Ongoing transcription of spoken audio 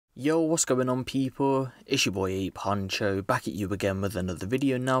Yo, what's going on people? It's your boy Ape Huncho, back at you again with another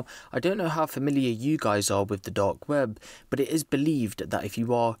video. Now, I don't know how familiar you guys are with the dark web, but it is believed that if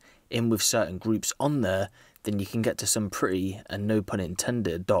you are in with certain groups on there, then you can get to some pretty, and no pun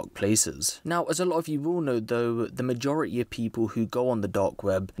intended, dark places. Now, as a lot of you will know though, the majority of people who go on the dark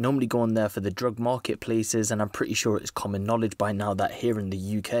web normally go on there for the drug marketplaces, and I'm pretty sure it's common knowledge by now that here in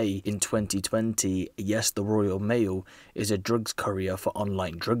the UK in 2020, yes, the Royal Mail is a drugs courier for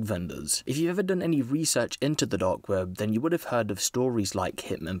online drug vendors. If you've ever done any research into the dark web, then you would have heard of stories like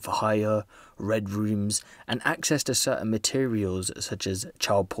hitmen for hire, red rooms, and access to certain materials such as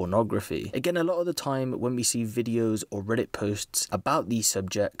child pornography. Again, a lot of the time when we see videos or Reddit posts about these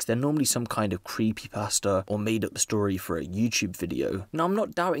subjects, they're normally some kind of creepypasta or made up story for a YouTube video. Now, I'm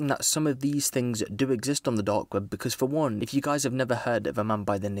not doubting that some of these things do exist on the dark web, because for one, if you guys have never heard of a man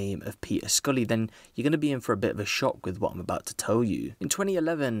by the name of Peter Scully, then you're going to be in for a bit of a shock with what I'm about to tell you. In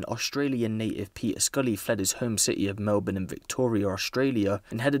 2011, Australian native Peter Scully fled his home city of Melbourne in Victoria, Australia,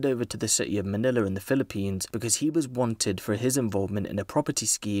 and headed over to the city of Manila in the Philippines because he was wanted for his involvement in a property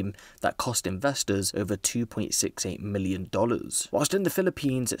scheme that cost investors over $2.68 million. Whilst in the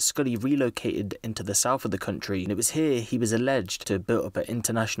Philippines, Scully relocated into the south of the country, and it was here he was alleged to have built up an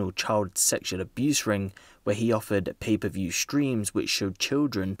international child sexual abuse ring where he offered pay-per-view streams which showed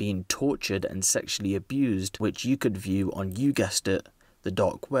children being tortured and sexually abused, which you could view on, you guessed it, the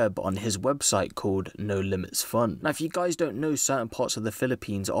dark web, on his website called No Limits Fun. Now, if you guys don't know, certain parts of the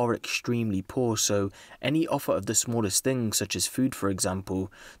Philippines are extremely poor, so any offer of the smallest things, such as food for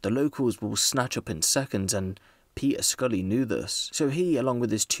example, the locals will snatch up in seconds, and Peter Scully knew this. So he, along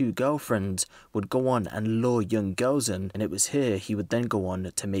with his two girlfriends, would go on and lure young girls in, and it was here he would then go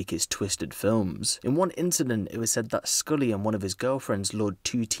on to make his twisted films. In one incident, it was said that Scully and one of his girlfriends lured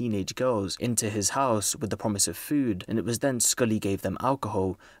two teenage girls into his house with the promise of food, and it was then Scully gave them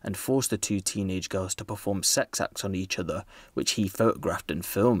alcohol and forced the two teenage girls to perform sex acts on each other, which he photographed and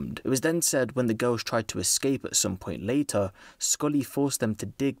filmed. It was then said when the girls tried to escape at some point later, Scully forced them to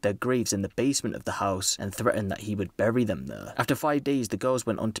dig their graves in the basement of the house and threatened that he would bury them there. After 5 days, the girls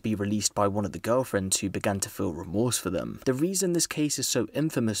went on to be released by one of the girlfriends, who began to feel remorse for them. The reason this case is so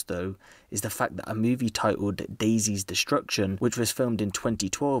infamous though is the fact that a movie titled Daisy's Destruction, which was filmed in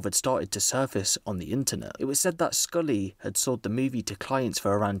 2012, had started to surface on the internet. It was said that Scully had sold the movie to clients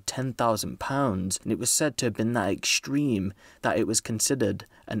for around £10,000, and it was said to have been that extreme that it was considered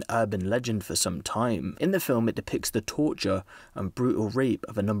an urban legend for some time. In the film, it depicts the torture and brutal rape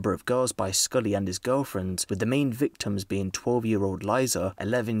of a number of girls by Scully and his girlfriends, with the main victims being 12-year-old Liza,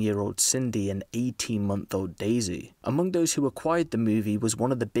 11-year-old Cindy, and 18-month-old Daisy. Among those who acquired the movie was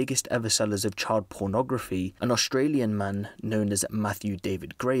one of the biggest ever sellers of child pornography, an Australian man known as Matthew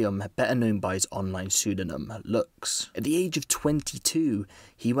David Graham, better known by his online pseudonym Lux. At the age of 22,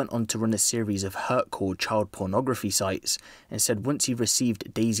 he went on to run a series of hardcore child pornography sites, and said once he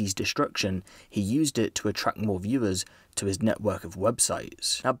received Daisy's Destruction, he used it to attract more viewers to his network of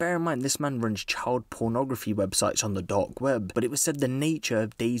websites. Now, bear in mind, this man runs child pornography websites on the dark web, but it was said the nature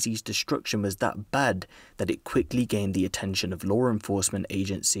of Daisy's Destruction was that bad that it quickly gained the attention of law enforcement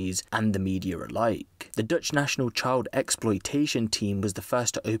agencies and the media alike. The Dutch National Child Exploitation Team was the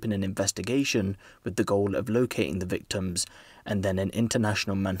first to open an investigation with the goal of locating the victims, and then an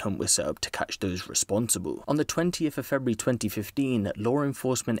international manhunt was set up to catch those responsible. On the 20th of February 2015, law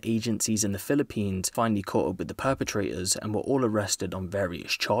enforcement agencies in the Philippines finally caught up with the perpetrators and were all arrested on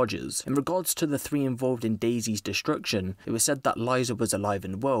various charges. In regards to the three involved in Daisy's destruction, it was said that Liza was alive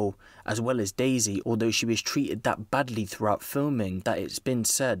and well as Daisy, although she was treated that badly throughout filming that it's been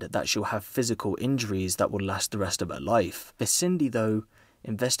said that she'll have physical injuries that will last the rest of her life. For Cindy though,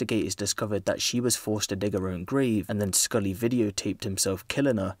 investigators discovered that she was forced to dig her own grave, and then Scully videotaped himself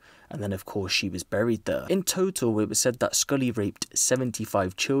killing her, and then of course she was buried there. In total, it was said that Scully raped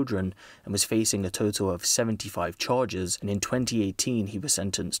 75 children and was facing a total of 75 charges, and in 2018 he was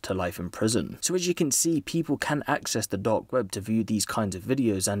sentenced to life in prison. So as you can see, people can access the dark web to view these kinds of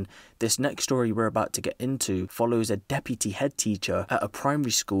videos, and this next story we're about to get into follows a deputy head teacher at a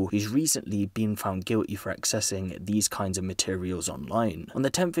primary school who's recently been found guilty for accessing these kinds of materials online. On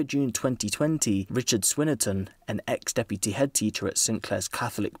the 10th of June 2020, Richard Swinnerton, an ex-deputy head teacher at St Clare's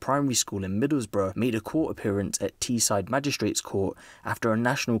Catholic Primary School in Middlesbrough, made a court appearance at Teesside Magistrates Court after a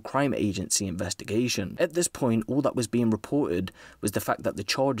National Crime Agency investigation. At this point, all that was being reported was the fact that the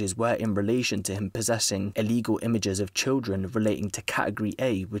charges were in relation to him possessing illegal images of children relating to Category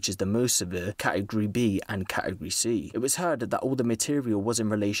A, which is the most severe, Category B and Category C. It was heard that all the material was in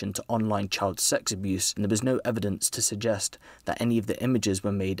relation to online child sex abuse, and there was no evidence to suggest that any of the images images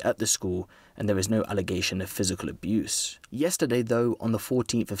were made at the school and there is no allegation of physical abuse. Yesterday though, on the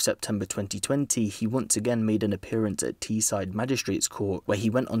 14th of September 2020, he once again made an appearance at Teesside Magistrates Court where he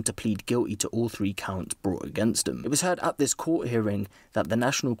went on to plead guilty to all 3 counts brought against him. It was heard at this court hearing that the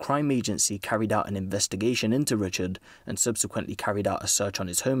National Crime Agency carried out an investigation into Richard and subsequently carried out a search on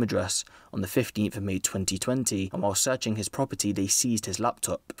his home address on the 15th of May 2020, and while searching his property they seized his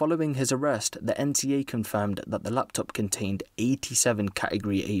laptop. Following his arrest, the NCA confirmed that the laptop contained 87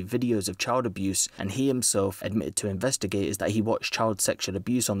 Category A videos of child abuse, and he himself admitted to investigators that he watched child sexual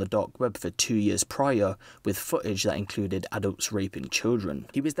abuse on the dark web for 2 years prior, with footage that included adults raping children.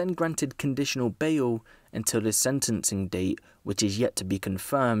 He was then granted conditional bail until his sentencing date, which is yet to be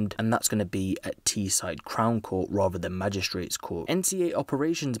confirmed, and that's going to be at Teesside Crown Court rather than Magistrates Court. NCA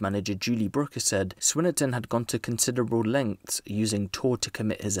Operations Manager Julie Brooker said Swinnerton had gone to considerable lengths using Tor to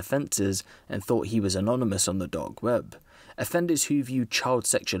commit his offences and thought he was anonymous on the dark web. Offenders who view child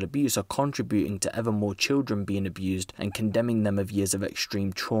sexual abuse are contributing to ever more children being abused and condemning them of years of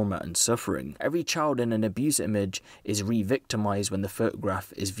extreme trauma and suffering. Every child in an abuse image is re-victimized when the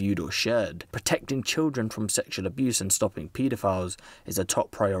photograph is viewed or shared. Protecting children from sexual abuse and stopping paedophiles is a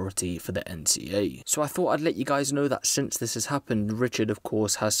top priority for the NCA. So I thought I'd let you guys know that since this has happened, Richard of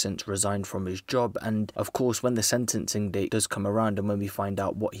course has since resigned from his job, and of course when the sentencing date does come around and when we find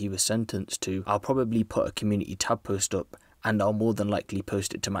out what he was sentenced to, I'll probably put a community tab post up and I'll more than likely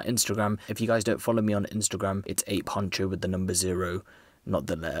post it to my Instagram. If you guys don't follow me on Instagram, it's Huncho with the number 0. Not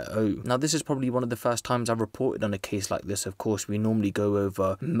the letter O. Now this is probably one of the first times I've reported on a case like this. Of course we normally go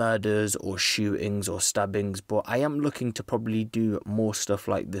over murders or shootings or stabbings, but I am looking to probably do more stuff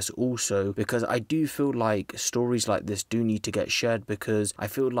like this also, because I do feel like stories like this do need to get shared, because I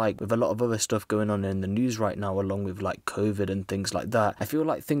feel like with a lot of other stuff going on in the news right now, along with like COVID and things like that, I feel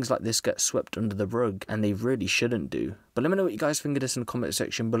like things like this get swept under the rug and they really shouldn't do. But let me know what you guys think of this in the comment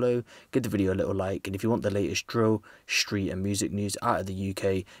section below. Give the video a little like, and if you want the latest drill, street and music news out of the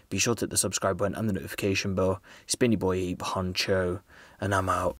UK, be sure to hit the subscribe button and the notification bell. It's been your boy Huncho, and I'm out.